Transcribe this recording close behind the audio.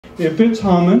If it's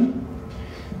humming,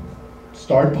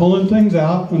 start pulling things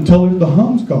out until the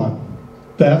hum's gone.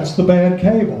 That's the bad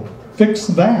cable. Fix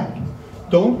that.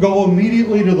 Don't go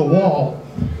immediately to the wall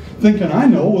thinking, I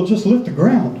know, we'll just lift the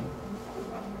ground.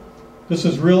 This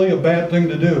is really a bad thing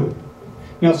to do.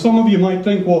 Now some of you might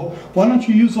think, well, why don't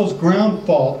you use those ground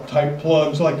fault type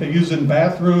plugs like they use in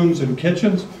bathrooms and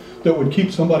kitchens that would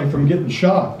keep somebody from getting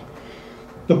shocked?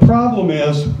 The problem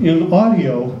is, in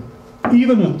audio,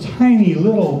 even a tiny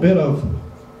little bit of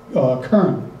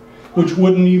current, which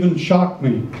wouldn't even shock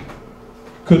me,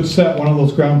 could set one of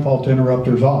those ground fault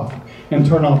interrupters off and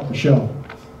turn off the show.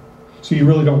 So you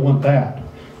really don't want that.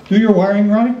 Do your wiring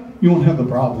right, you won't have the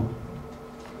problem.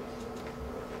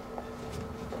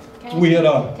 Can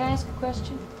I ask a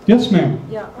question? Yes, ma'am.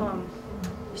 Yeah,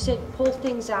 you said pull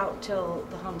things out till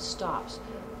the hum stops.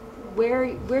 Where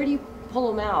do you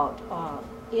pull them out?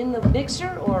 In the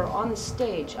mixer or on the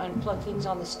stage? Unplug things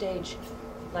on the stage,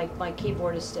 like my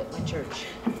keyboardist at my church.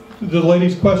 The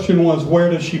lady's question was, where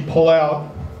does she pull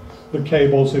out the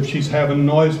cables if she's having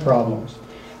noise problems?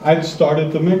 I'd start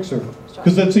at the mixer,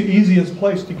 because that's the easiest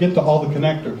place to get to all the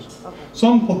connectors. Okay.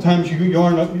 Sometimes you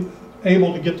aren't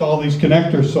able to get to all these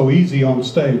connectors so easy on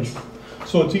stage.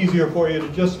 So it's easier for you to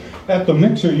just, at the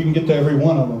mixer, you can get to every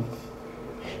one of them.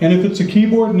 And if it's a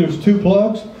keyboard and there's two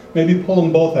plugs, maybe pull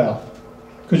them both out,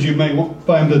 because you may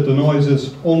find that the noise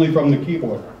is only from the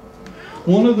keyboard.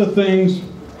 One of the things,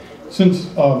 since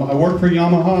I work for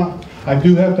Yamaha, I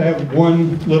do have to have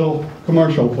one little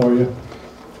commercial for you.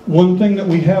 One thing that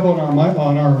we have on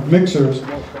our mixers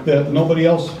that nobody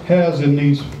else has in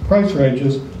these price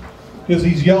ranges is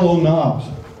these yellow knobs.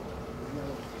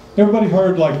 Everybody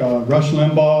heard like Rush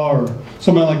Limbaugh or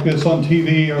somebody like this on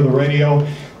TV or the radio,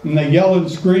 and they yell and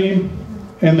scream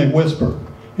and they whisper.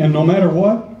 And no matter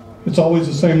what, it's always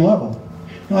the same level.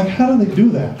 You're like, how do they do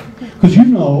that? Because you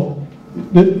know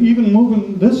that even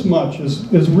moving this much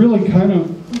is really kind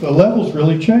of, the levels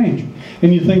really change.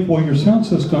 And you think, well, your sound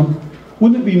system,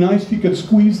 wouldn't it be nice if you could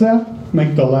squeeze that?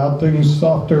 Make the loud things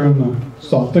softer and the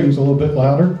soft things a little bit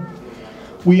louder.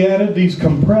 We added these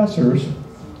compressors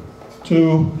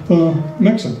to the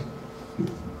mixer.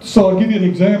 So I'll give you an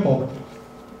example.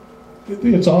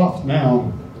 It's off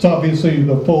now. It's obviously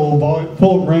the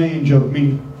full range of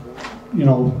me, you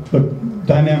know, the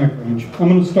dynamic range. I'm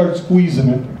going to start squeezing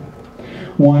it.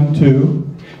 1,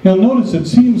 2. You'll notice it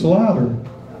seems louder.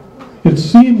 It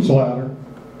seems louder.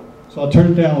 So I'll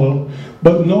turn it down a little.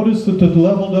 But notice that the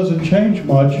level doesn't change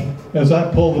much as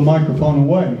I pull the microphone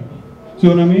away. See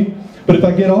what I mean? But if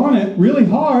I get on it really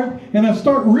hard and I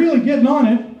start really getting on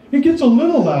it, it gets a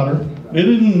little louder. It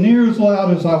isn't near as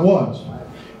loud as I was.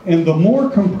 And the more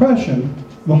compression,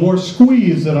 the more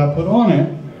squeeze that I put on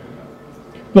it,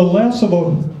 the less of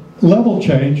a level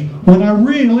change when I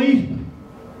really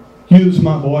use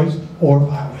my voice or if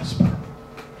I whisper.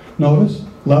 Notice,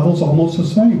 level's almost the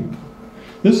same.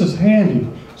 This is handy,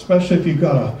 especially if you've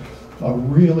got a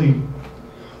really,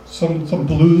 some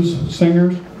blues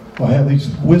singers will have these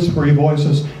whispery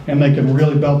voices and they can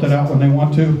really belt it out when they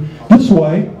want to. This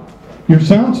way, your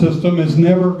sound system is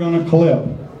never going to clip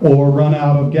or run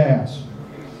out of gas.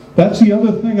 That's the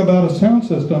other thing about a sound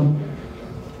system.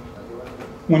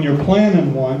 When you're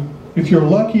planning one, if you're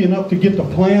lucky enough to get to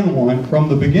plan one from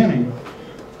the beginning,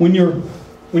 when you're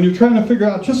trying to figure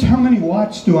out just how many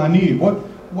watts do I need,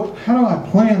 how do I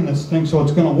plan this thing so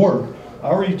it's going to work? I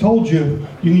already told you,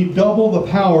 you need double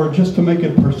the power just to make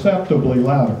it perceptibly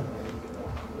louder.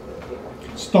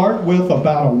 Start with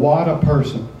about a watt a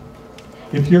person.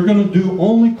 If you're going to do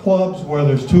only clubs where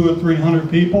there's 200 or 300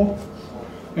 people,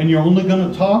 and you're only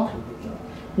going to talk,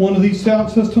 one of these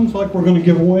sound systems like we're going to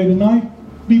give away tonight,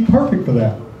 be perfect for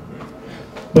that.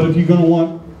 But if you're going to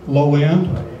want low end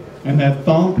and that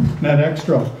thump, that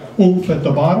extra oomph at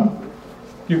the bottom,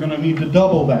 you're going to need to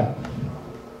double that.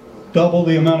 Double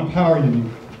the amount of power you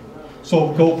need.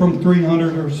 So go from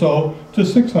 300 or so to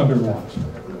 600 watts.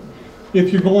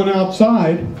 If you're going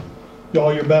outside,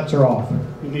 all your bets are off.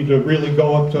 You need to really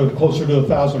go up to closer to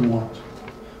 1,000 watts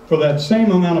for that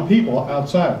same amount of people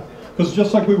outside. Because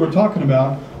just like we were talking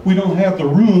about, we don't have the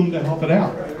room to help it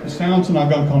out. The sound's not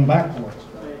going to come back to us.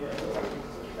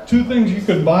 2 things you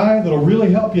can buy that'll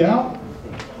really help you out: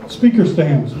 speaker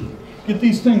stands. Get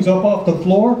these things up off the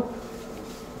floor.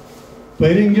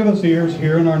 They didn't give us ears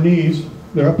here in our knees.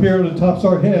 They're up here at the tops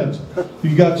of our heads.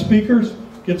 You got speakers?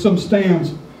 Get some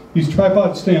stands. These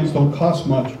tripod stands don't cost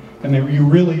much, and you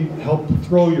really help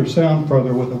throw your sound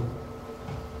further with them.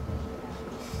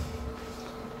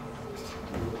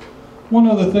 One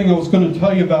other thing I was going to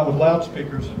tell you about with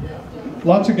loudspeakers.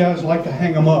 Lots of guys like to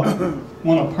hang them up,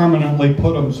 want to permanently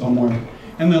put them somewhere.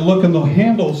 And then look, and the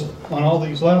handles on all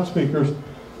these loudspeakers,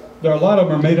 a lot of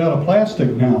them are made out of plastic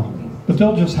now. But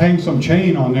they'll just hang some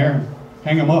chain on there,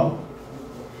 hang them up.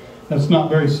 That's not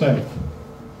very safe.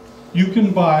 You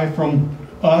can buy from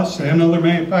us and other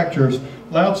manufacturers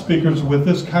loudspeakers with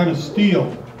this kind of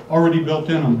steel already built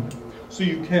in them, so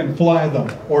you can fly them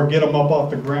or get them up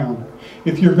off the ground.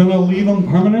 If you're going to leave them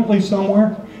permanently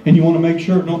somewhere and you want to make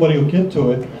sure nobody will get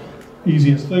to it,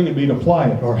 easiest thing would be to fly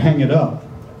it or hang it up.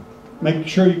 Make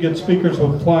sure you get speakers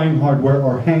with flying hardware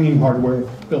or hanging hardware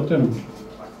built in them.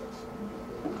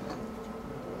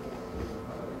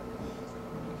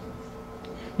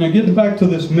 Now getting back to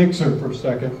this mixer for a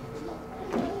second.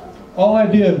 All I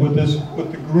did with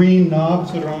the green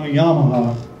knobs that are on a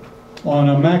Yamaha, on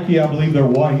a Mackie I believe they're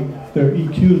white, they're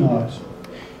EQ knobs.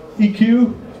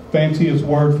 EQ, fanciest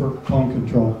word for tone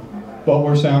control. But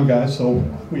we're sound guys, so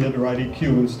we had to write EQ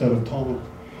instead of tone.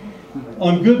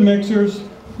 On good mixers,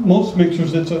 most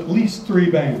mixers, it's at least 3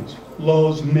 bands,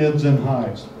 lows, mids, and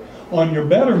highs. On your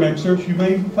better mixers, you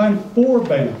may find 4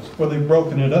 bands where they've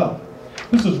broken it up.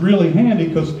 This is really handy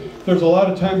because there's a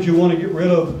lot of times you want to get rid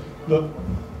of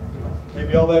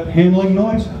maybe all that handling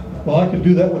noise. Well, I could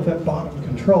do that with that bottom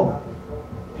control.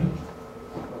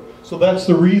 So that's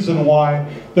the reason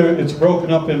why it's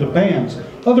broken up into bands.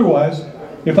 Otherwise,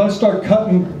 if I start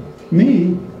cutting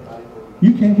me,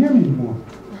 you can't hear me anymore.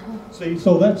 See,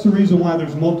 so that's the reason why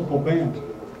there's multiple bands.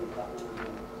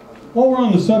 While we're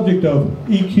on the subject of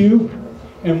EQ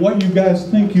and what you guys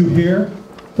think you hear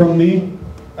from me,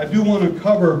 I do want to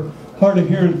cover hard of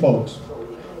hearing folks.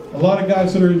 A lot of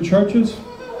guys that are in churches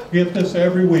get this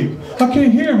every week. I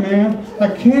can't hear, man.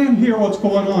 I can't hear what's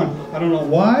going on. I don't know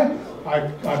why.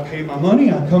 I pay my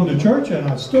money, I come to church, and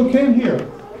I still can't hear.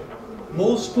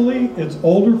 Mostly it's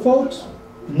older folks.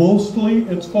 Mostly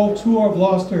it's folks who have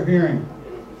lost their hearing.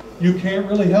 You can't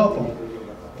really help them.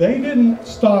 They didn't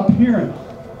stop hearing.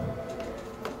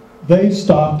 They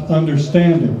stopped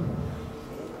understanding.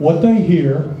 What they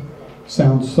hear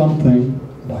sounds something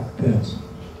like this.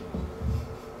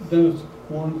 Then it's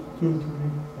 1, 2, 3,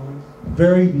 4.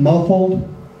 Very muffled.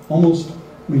 Almost,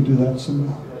 let me do that some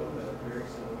more.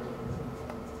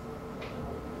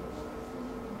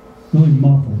 Really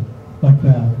muffled, like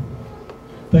that.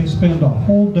 They spend a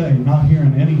whole day not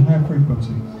hearing any high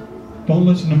frequency. Don't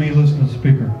listen to me, listen to the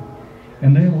speaker.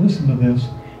 And they'll listen to this,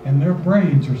 and their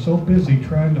brains are so busy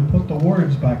trying to put the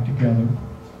words back together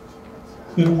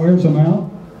that it wears them out,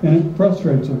 and it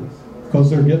frustrates them because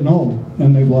they're getting old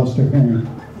and they've lost their hearing.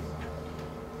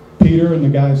 Peter and the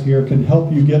guys here can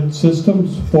help you get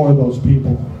systems for those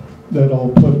people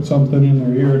that'll put something in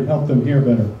their ear and help them hear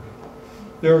better.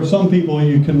 There are some people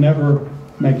you can never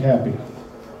make happy.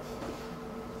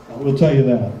 I will tell you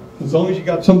that. As long as you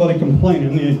got somebody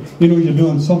complaining, you know you're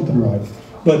doing something right.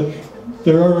 But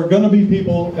there are going to be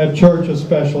people at church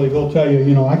especially who'll tell you,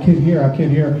 you know, I can't hear.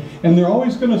 And they're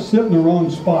always going to sit in the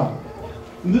wrong spot.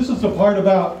 And this is the part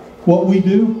about what we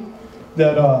do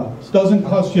that doesn't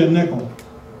cost you a nickel.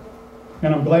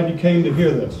 And I'm glad you came to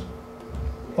hear this.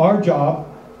 Our job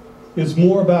is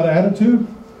more about attitude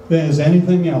than is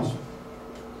anything else.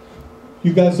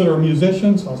 You guys that are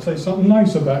musicians, I'll say something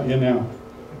nice about you now.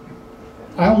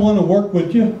 I want to work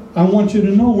with you. I want you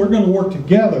to know we're going to work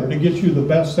together to get you the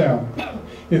best sound.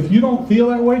 If you don't feel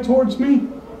that way towards me,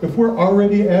 if we're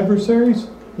already adversaries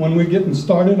when we're getting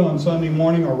started on Sunday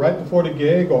morning or right before the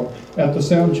gig or at the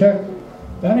sound check,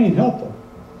 that ain't helpful.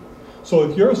 So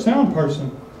if you're a sound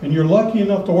person and you're lucky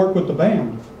enough to work with the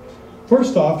band,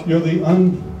 first off, you're the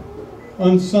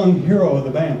unsung hero of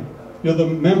the band. You're the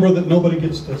member that nobody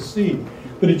gets to see.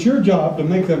 But it's your job to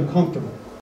make them comfortable.